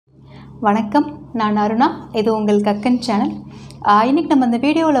வணக்கம், நான் அருணா. இது உங்கள் கக்கன் சேனல். இன்றைக்கி நம்ம இந்த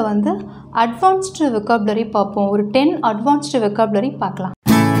வீடியோவில் வந்து அட்வான்ஸ்டு வெக்காபுலரி பார்ப்போம். ஒரு 10 அட்வான்ஸ்டு வெக்காபுலரி பார்க்கலாம்.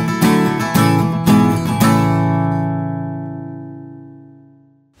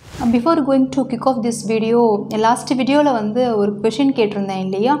 Before going to kick of this video, last வீடியோவில் வந்து ஒரு கொஷின் கேட்டிருந்தேன்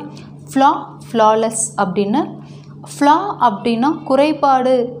இல்லையா, ஃப்ளாலெஸ் அப்படின்னு. ஃப்ளா அப்படின்னா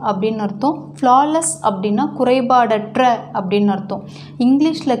குறைபாடு அப்படின்னு அர்த்தம், ஃப்ளாலெஸ் அப்படின்னா குறைபாடற்ற அப்படின்னு அர்த்தம்.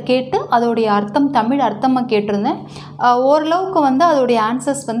 இங்கிலீஷில் கேட்டு அதோடைய அர்த்தம், தமிழ் அர்த்தமாக கேட்டிருந்தேன். ஓரளவுக்கு வந்து அதோடைய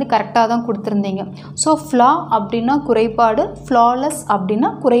ஆன்சர்ஸ் வந்து கரெக்டாக தான் கொடுத்துருந்தீங்க. ஸோ ஃப்ளா அப்படின்னா குறைபாடு, ஃப்ளாலெஸ் அப்படின்னா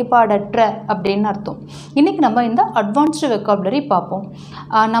குறைபாடற்ற அப்படின்னு அர்த்தம். இன்றைக்கி நம்ம இந்த அட்வான்ஸ்டு வெக்காபுலரி பார்ப்போம்.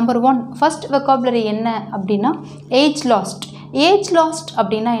 நம்பர் 1 ஃபர்ஸ்ட் வெக்காபுலரி என்ன அப்படின்னா ஏஜ் லாஸ்ட். ஏஜ் லாஸ்ட்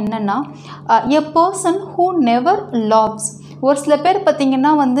அப்படின்னா என்னென்னா a person who never loves. ஒரு சில பேர்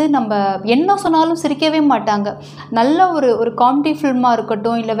பார்த்திங்கன்னா வந்து நம்ம என்ன சொன்னாலும் சிரிக்கவே மாட்டாங்க. நல்ல ஒரு காமெடி ஃபில்மாக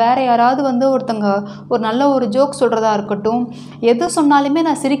இருக்கட்டும், இல்லை வேறு யாராவது வந்து ஒருத்தங்க ஒரு நல்ல ஒரு ஜோக் சொல்கிறதா இருக்கட்டும், எது சொன்னாலுமே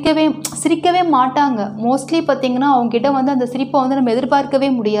நான் சிரிக்கவே மாட்டாங்க. மோஸ்ட்லி பார்த்திங்கன்னா அவங்ககிட்ட வந்து அந்த சிரிப்பை வந்து நம்ம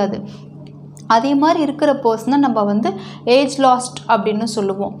எதிர்பார்க்கவே முடியாது. அதே மாதிரி இருக்கிற பர்சனை நம்ம வந்து ஏஜ் லாஸ்ட் அப்படின்னு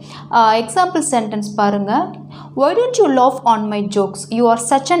சொல்லுவோம். எக்ஸாம்பிள் சென்டென்ஸ் பாருங்கள். Why don't you laugh on my jokes? You are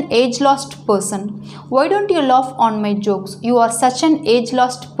such an age lost person. Why don't you laugh on my jokes? You are such an age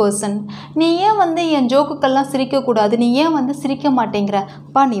lost person. நீ ஏன் வந்து என் ஜோக்குக்கெல்லாம் சிரிக்கக்கூடாது, நீ ஏன் வந்து சிரிக்க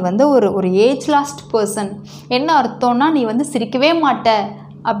மாட்டேங்கிறப்பா, நீ வந்து ஒரு ஏஜ் லாஸ்ட் பர்சன். என்ன அர்த்தம்னா நீ வந்து சிரிக்கவே மாட்ட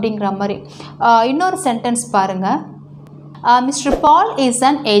அப்படிங்கிற மாதிரி. இன்னொரு சென்டென்ஸ் பாருங்கள். Mister ball is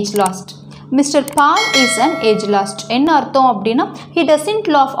an age last. Mister ball is an age last. என்ன அர்த்தம் அப்படின்னா ஹி டசன்ட்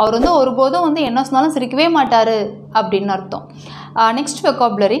லாஃப். அவர் வந்து ஒருபோதும் வந்து என்ன சொன்னாலும் சிரிக்கவே மாட்டார் அப்படின்னு அர்த்தம். Next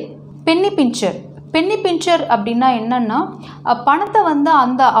vocabulary Penney pincher. Penney pincher அப்படின்னா என்னென்னா பணத்தை வந்து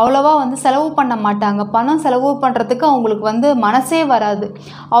அவ்வளோவா வந்து செலவு பண்ண மாட்டாங்க. பணம் செலவு பண்ணுறதுக்கு அவங்களுக்கு வந்து மனசே வராது.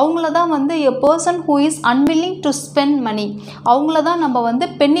 அவங்கள தான் வந்து a person who is unwilling to spend மணி, அவங்கள தான் நம்ம வந்து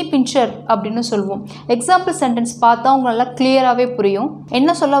பென்னி பிஞ்சர் அப்படின்னு சொல்லுவோம். எக்ஸாம்பிள் சென்டென்ஸ் பார்த்தா அவங்க நல்லா கிளியராகவே புரியும்.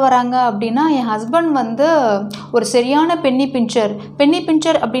 என்ன சொல்ல வராங்க அப்படின்னா, என் ஹஸ்பண்ட் வந்து ஒரு சரியான பென்னி பிஞ்சர். பென்னி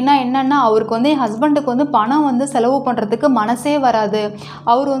பிஞ்சர் அப்படின்னா என்னென்னா அவருக்கு வந்து என் ஹஸ்பண்டுக்கு வந்து பணம் வந்து செலவு பண்ணுறதுக்கு மனசே வராது.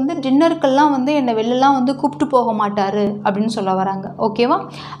 அவர் வந்து டின்னருக்கெல்லாம் வந்து என்னை வெளிலலாம் வந்து கூப்பிட்டு போக மாட்டார் அப்படின்னு சொல்ல வராங்க. ஓகேவா?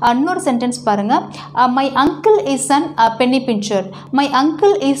 இன்னொரு சென்டென்ஸ் பாருங்கள். My uncle is an Penney pincher. My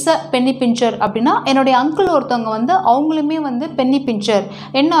uncle is a Penney pincher அப்படின்னா என்னுடைய அங்கிள் ஒருத்தவங்க வந்து அவங்களுமே வந்து பென்னி பிஞ்சர்.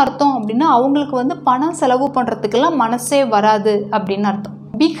 என்ன அர்த்தம் அப்படின்னா அவங்களுக்கு வந்து பணம் செலவு பண்ணுறதுக்கெல்லாம் மனசே வராது அப்படின்னு அர்த்தம்.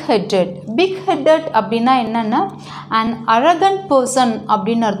 Big headed. பிக் ஹெட்டட் அப்படின்னா என்னென்னா அண்ட் அரகண்ட் பர்சன்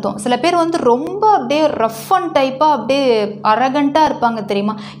அப்படின்னு அர்த்தம். சில பேர் வந்து ரொம்ப அப்படியே ரஃப் அண்ட் டைப்பாக அப்படியே அரகண்ட்டாக இருப்பாங்க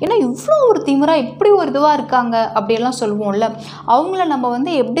தெரியுமா. ஏன்னா இவ்வளோ ஒரு திமிராக இப்படி ஒரு இதுவாக இருக்காங்க அப்படியெல்லாம் சொல்லுவோம்ல. அவங்கள நம்ம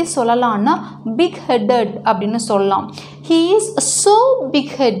வந்து எப்படி சொல்லலாம்னா பிக் ஹெட்டட் அப்படின்னு சொல்லலாம். He is so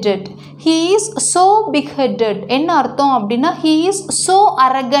big headed. He is so big headed. என்ன அர்த்தம் அப்படின்னா ஹீ இஸ் ஸோ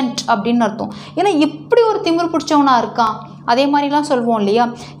அரகண்ட் அப்படின்னு அர்த்தம். ஏன்னா இப்படி ஒரு திமிர் பிடிச்சவனா இருக்கான் அதே மாதிரிலாம் சொல்லுவோம் இல்லையா.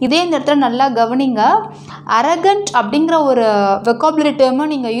 இதே இந்த இடத்துல நல்லா கவனிங்க. அரகண்ட் அப்படிங்கிற ஒரு வெக்காபுலரி டேர்மை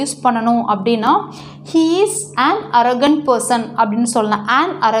நீங்கள் யூஸ் பண்ணணும் அப்படின்னா he is an arrogant person அப்படின்னு சொல்லலாம். an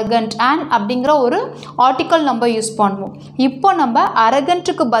arrogant, an அப்படிங்கிற ஒரு ஆர்டிக்கல் நம்ம யூஸ் பண்ணுவோம். இப்போ நம்ம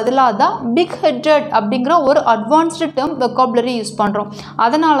அரகண்ட்டுக்கு பதிலாக தான் பிக் ஹெட்டட் அப்படிங்கிற ஒரு அட்வான்ஸ்டு டேர்ம் வெக்காபுலரி யூஸ் பண்ணுறோம்.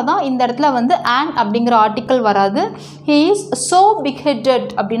 அதனால தான் இந்த இடத்துல வந்து an அப்படிங்கிற ஆர்டிக்கல் வராது. he is so big headed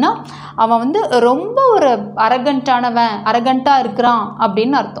அப்படின்னா அவன் வந்து ரொம்ப ஒரு அரகண்ட்டாக இருக்கிறான்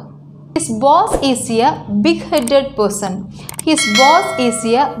அப்படின்னு அர்த்தம். His boss is a big-headed person. His boss is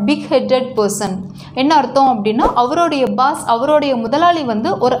a big-headed person. என்ன அர்த்தம் அப்படின்னா அவருடைய பாஸ், அவருடைய முதலாளி வந்து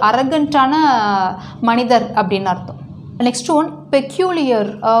ஒரு அரகண்டான மனிதர் அப்படின்னு அர்த்தம். Next one peculiar.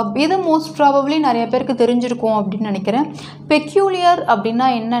 இது மோஸ்ட் ப்ராபப்ளி நிறைய பேருக்கு தெரிஞ்சிருக்கும் அப்படின்னு நினைக்கிறேன். பெக்யூலியர் அப்படின்னா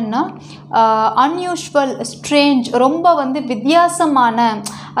என்னென்னா அன்யூஷுவல், ஸ்ட்ரேஞ்ச், ரொம்ப வந்து வித்தியாசமான,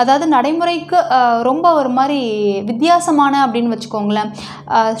 அதாவது நடைமுறைக்கு ரொம்ப ஒரு மாதிரி வித்தியாசமான அப்படின்னு வச்சுக்கோங்களேன்.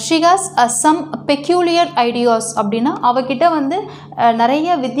 She has some peculiar ideas அப்படின்னா அவகிட்ட வந்து நிறைய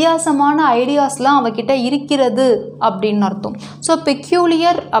வித்தியாசமான ஐடியாஸ்லாம் அவகிட்ட இருக்கிறது அப்படின்னு அர்த்தம். ஸோ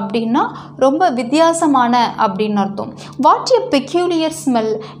பெக்யூலியர் அப்படின்னா ரொம்ப வித்தியாசமான அப்படின்னு அர்த்தம். What a peculiar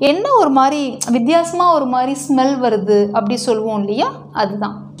smell. என்ன ஒரு மாதிரி வித்தியாசமாக ஒரு மாதிரி ஸ்மெல் வருது அப்படி சொல்லுவோம் இல்லையா,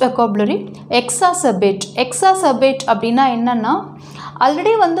 அதுதான் வெக்காபுலரி. எக்ஸாசபேட். எக்ஸாசபேட் அப்படின்னா என்னென்னா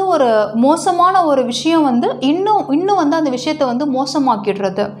ஆல்ரெடி வந்து ஒரு மோசமான ஒரு விஷயம் வந்து இன்னும் வந்து அந்த விஷயத்தை வந்து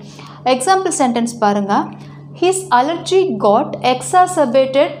மோசமாக்கிடுறது. எக்ஸாம்பிள் சென்டென்ஸ் பாருங்கள். His allergy God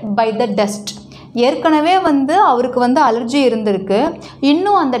எக்ஸாசபேட்டட் by the dust. ஏற்கனவே வந்து அவருக்கு வந்து அலர்ஜி இருந்திருக்கு,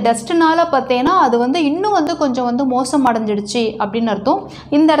 இன்னும் அந்த டஸ்ட்னால பார்த்தேன்னா அது வந்து இன்னும் வந்து கொஞ்சம் வந்து மோசம் அடைஞ்சிடுச்சு அப்படின்னு அர்த்தம்.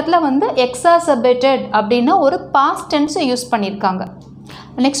 இந்த இடத்துல வந்து எக்ஸாசபேட்டட் அப்படின்னா ஒரு பாஸ்ட் டென்ஸ் யூஸ் பண்ணியிருக்காங்க.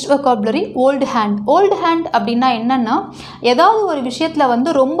 Next vocabulary old hand. Old hand அப்படின்னா என்னென்னா ஏதாவது ஒரு விஷயத்தில் வந்து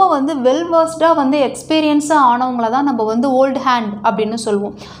ரொம்ப வந்து வெல் வேர்ஸ்டாக வந்து எக்ஸ்பீரியன்ஸாக ஆனவங்கள தான் நம்ம வந்து ஓல்டு ஹேண்ட் அப்படின்னு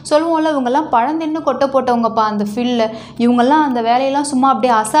சொல்லுவோம்ல. இவங்கெல்லாம் பழந்தின்னு கொட்டை போட்டவங்கப்பா அந்த ஃபீல்டில், இவங்கெல்லாம் அந்த வேலையெல்லாம் சும்மா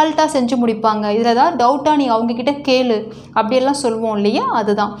அப்படியே அசால்ட்டாக செஞ்சு முடிப்பாங்க, இதில் ஏதாவது டவுட்டாக நீ அவங்கக்கிட்ட கேளு அப்படியெல்லாம் சொல்லுவோம் இல்லையா,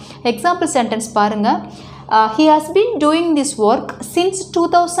 அதுதான். எக்ஸாம்பிள் சென்டென்ஸ் பாருங்கள். He has been doing this work since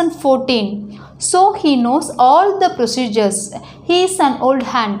 2014. So he knows all the procedures. He is an old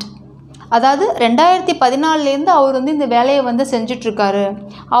hand. அதாவது 2014லேருந்து அவர் வந்து இந்த வேலையை வந்து செஞ்சிட்ருக்காரு,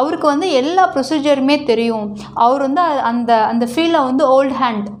 அவருக்கு வந்து எல்லா ப்ரொசீஜருமே தெரியும், அவர் வந்து அந்த ஃபீல்டில் வந்து ஓல்டு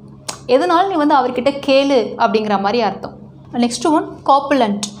ஹேண்ட், எதனாலும் நீ வந்து அவர்கிட்ட கேளு அப்படிங்கிற மாதிரி அர்த்தம். Next one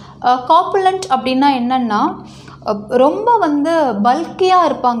காப்புலண்ட். காப்புலண்ட் அப்படின்னா என்னென்னா ரொம்ப வந்து பல்கியாக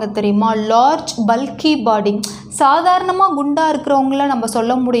இருப்பாங்க தெரியுமா, லார்ஜ் பல்கி பாடி. சாதாரணமாக குண்டாக இருக்கிறவங்கள நம்ம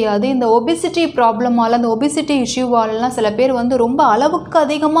சொல்ல முடியாது. இந்த ஒபிசிட்டி ப்ராப்ளமால், அந்த ஒபிசிட்டி இஷ்யூவாலலாம் சில பேர் வந்து ரொம்ப அளவுக்கு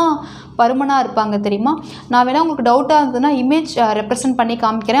அதிகமாக பருமனாக இருப்பாங்க தெரியுமா. நான் வேணால் உங்களுக்கு டவுட்டாக இருந்ததுன்னா இமேஜ் ரெப்ரசன்ட் பண்ணி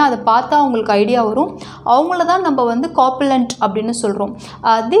காமிக்கிறேன், அதை பார்த்தா உங்களுக்கு ஐடியா வரும். அவங்கள தான் நம்ம வந்து காப்புலண்ட் அப்படின்னு சொல்கிறோம்.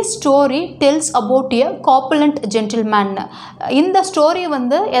 This story டெல்ஸ் about a காப்புலண்ட் gentleman. இந்த ஸ்டோரி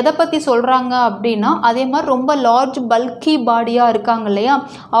வந்து எதை பற்றி சொல்கிறாங்க அப்படின்னா அதே மாதிரி ரொம்ப லார்ஜ் பல்கி பாடியாக இருக்காங்க இல்லையா,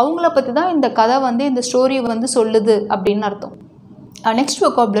 அவங்கள பற்றி தான் இந்த கதை வந்து இந்த ஸ்டோரி வந்து சொல்லுது அப்படின்னு அர்த்தம். நெக்ஸ்ட்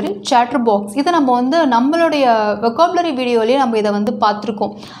vocabulary சேட்டர் பாக்ஸ். இதை நம்ம வந்து நம்மளுடைய vocabulary வீடியோலேயே நம்ம இதை வந்து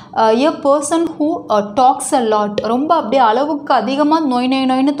பார்த்துருக்கோம். A person who tax a lot. ரொம்ப அப்படியே அளவுக்கு அதிகமாக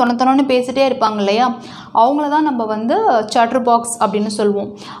நோய்னு தொணன்னு பேசிகிட்டே இருப்பாங்க இல்லையா, அவங்கள தான் நம்ம வந்து சேட்டர் பாக்ஸ் அப்படின்னு சொல்லுவோம்.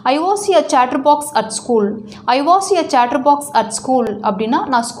 I was a chatter box at school. I was a chatter box at school அப்படின்னா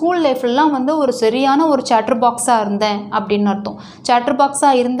நான் ஸ்கூல் லைஃப்லாம் வந்து ஒரு சரியான ஒரு சேட்டர் பாக்ஸாக இருந்தேன் அப்படின்னு அர்த்தம். சேட்டர்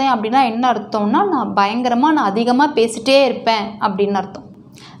பாக்ஸாக இருந்தேன் அப்படின்னா என்ன அர்த்தம்னா நான் அதிகமாக பேசிகிட்டே இருப்பேன் அப்படின்னு அர்த்தம்.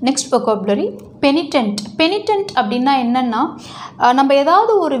 Next vocabulary பெனிடென்ட். பெனிடென்ட் அப்படின்னா என்னென்னா நம்ம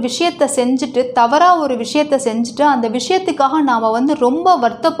ஏதாவது ஒரு விஷயத்தை செஞ்சுட்டு, தவறாக ஒரு விஷயத்தை செஞ்சுட்டு அந்த விஷயத்துக்காக நாம் வந்து ரொம்ப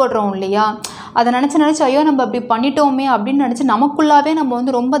வருத்தப்படுறோம் இல்லையா, அதை நினச்சி ஐயோ நம்ம அப்படி பண்ணிட்டோமே அப்படின்னு நினச்சி நமக்குள்ளாவே நம்ம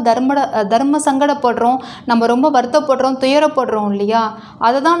வந்து ரொம்ப தர்ம சங்கடப்படுறோம், நம்ம ரொம்ப வருத்தப்படுறோம், துயரப்படுறோம் இல்லையா,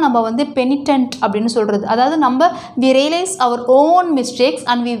 அதை தான் நம்ம வந்து பெனிடென்ட் அப்படின்னு சொல்கிறது. அதாவது நம்ம we realise our own mistakes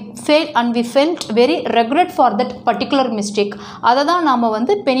and we felt very regret for that particular mistake, அதை தான் நாம்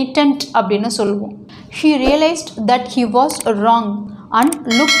வந்து பெனிடென்ட் அப்படின்னு சொல்லுவோம். He realized that he was wrong and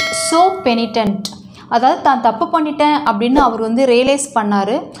looked so penitent. அதாவது தான் தப்பு பண்ணிட்டேன் அப்படின்னு அவர் வந்து ரியலைஸ்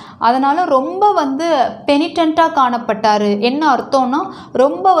பண்ணார், அதனால் ரொம்ப வந்து பெனிடென்ட்டாக காணப்பட்டார். என்ன அர்த்தம்னா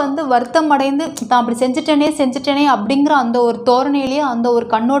ரொம்ப வந்து வருத்தமடைந்து தான் அப்படி செஞ்சிட்டேனே அப்படிங்கிற அந்த ஒரு தோரணையிலேயே, அந்த ஒரு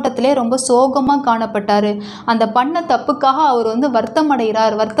கண்ணோட்டத்திலே ரொம்ப சோகமாக காணப்பட்டார். அந்த பண்ண தப்புக்காக அவர் வந்து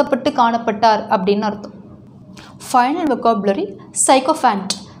வருத்தப்பட்டு காணப்பட்டார் அப்படின்னு அர்த்தம். Final vocabulary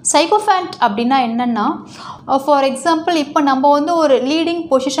சைக்கோஃபேண்ட். சைக்கோஃபேண்ட் அப்படின்னா என்னென்னா ஃபார் எக்ஸாம்பிள் இப்போ நம்ம வந்து ஒரு லீடிங்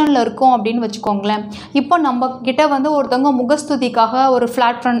பொசிஷனில் இருக்கோம் அப்படின்னு வச்சுக்கோங்களேன். இப்போ நம்ம கிட்ட வந்து ஒருத்தவங்க முகஸ்துதிக்காக ஒரு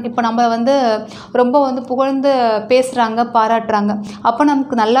ஃப்ளாட் ஃப்ரண்ட், இப்போ நம்ம வந்து ரொம்ப வந்து புகழ்ந்து பேசுகிறாங்க, பாராட்டுறாங்க. அப்போ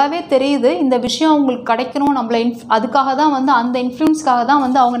நமக்கு நல்லாவே தெரியுது இந்த விஷயம் அவங்களுக்கு கிடைக்கணும், நம்மளை அதுக்காக தான் வந்து அந்த இன்ஃப்ளூயன்ஸ்க்காக தான்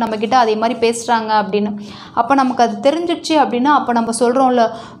வந்து அவங்க நம்மக்கிட்ட அதே மாதிரி பேசுகிறாங்க அப்படின்னு. அப்போ நமக்கு அது தெரிஞ்சிடுச்சு அப்படின்னா அப்போ நம்ம சொல்கிறோம்ல,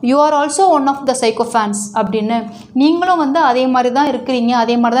 you are also one of the சைக்கோஃபேன்ஸ் அப்படின்னு, நீங்களும் வந்து அதே மாதிரி தான் இருக்கிறீங்க,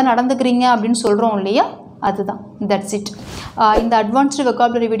 அதே மாதிரி தான் நடந்துக்கிறீங்க அப்படின்னு சொல்கிறோம் இல்லையா, அதுதான். That's it. இந்த அட்வான்ஸ்டு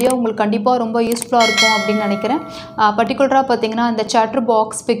vocabulary வீடியோ உங்களுக்கு கண்டிப்பாக ரொம்ப யூஸ்ஃபுல்லாக இருக்கும் அப்படின்னு நினைக்கிறேன். பர்டிகுலராக பார்த்திங்கன்னா இந்த சேட்டர்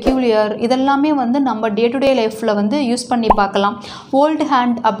பாக்ஸ், பெக்யூலியர் இதெல்லாமே வந்து நம்ம டே டு டே லைஃப்பில் வந்து யூஸ் பண்ணி பார்க்கலாம். ஓல்டு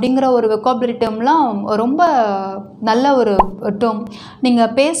ஹேண்ட் அப்படிங்கிற ஒரு vocabulary டேர்ம்லாம் ரொம்ப நல்ல ஒரு டேர்ம்.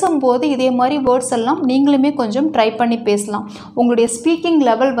 நீங்கள் பேசும்போது இதே மாதிரி வேர்ட்ஸ் எல்லாம் நீங்களுமே கொஞ்சம் ட்ரை பண்ணி பேசலாம். உங்களுடைய ஸ்பீக்கிங்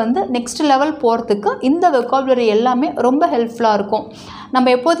லெவல் வந்து நெக்ஸ்ட் லெவல் போகிறதுக்கு இந்த vocabulary எல்லாமே ரொம்ப ஹெல்ப்ஃபுல்லாக இருக்கும். நம்ம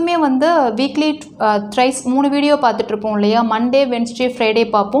எப்போதுமே வந்து வீக்லி த்ரைஸ் 3 வீடியோ பார்த்துட்ருப்போம் இல்லையா, மண்டே, வென்ஸ்டே, ஃப்ரைடே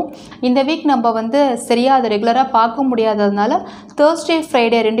பார்ப்போம். இந்த வீக் நம்ம வந்து சரியாக அதை ரெகுலராக பார்க்க முடியாததுனால தேர்ஸ்டே,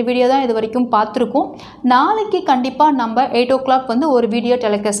 ஃப்ரைடே 2 வீடியோ தான் இது வரைக்கும் பார்த்துருக்கோம். நாளைக்கு கண்டிப்பாக நம்ம 8 o'clock வந்து ஒரு வீடியோ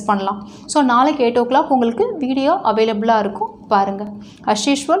டெலிகாஸ்ட் பண்ணலாம். ஸோ நாளைக்கு 8 o'clock உங்களுக்கு வீடியோ அவைலபிளாக இருக்கும், பாருங்கள். As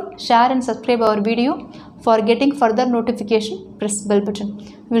usual, share and subscribe our video. For getting further notification, press bell button.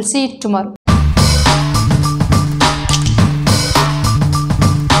 We'll see you tomorrow.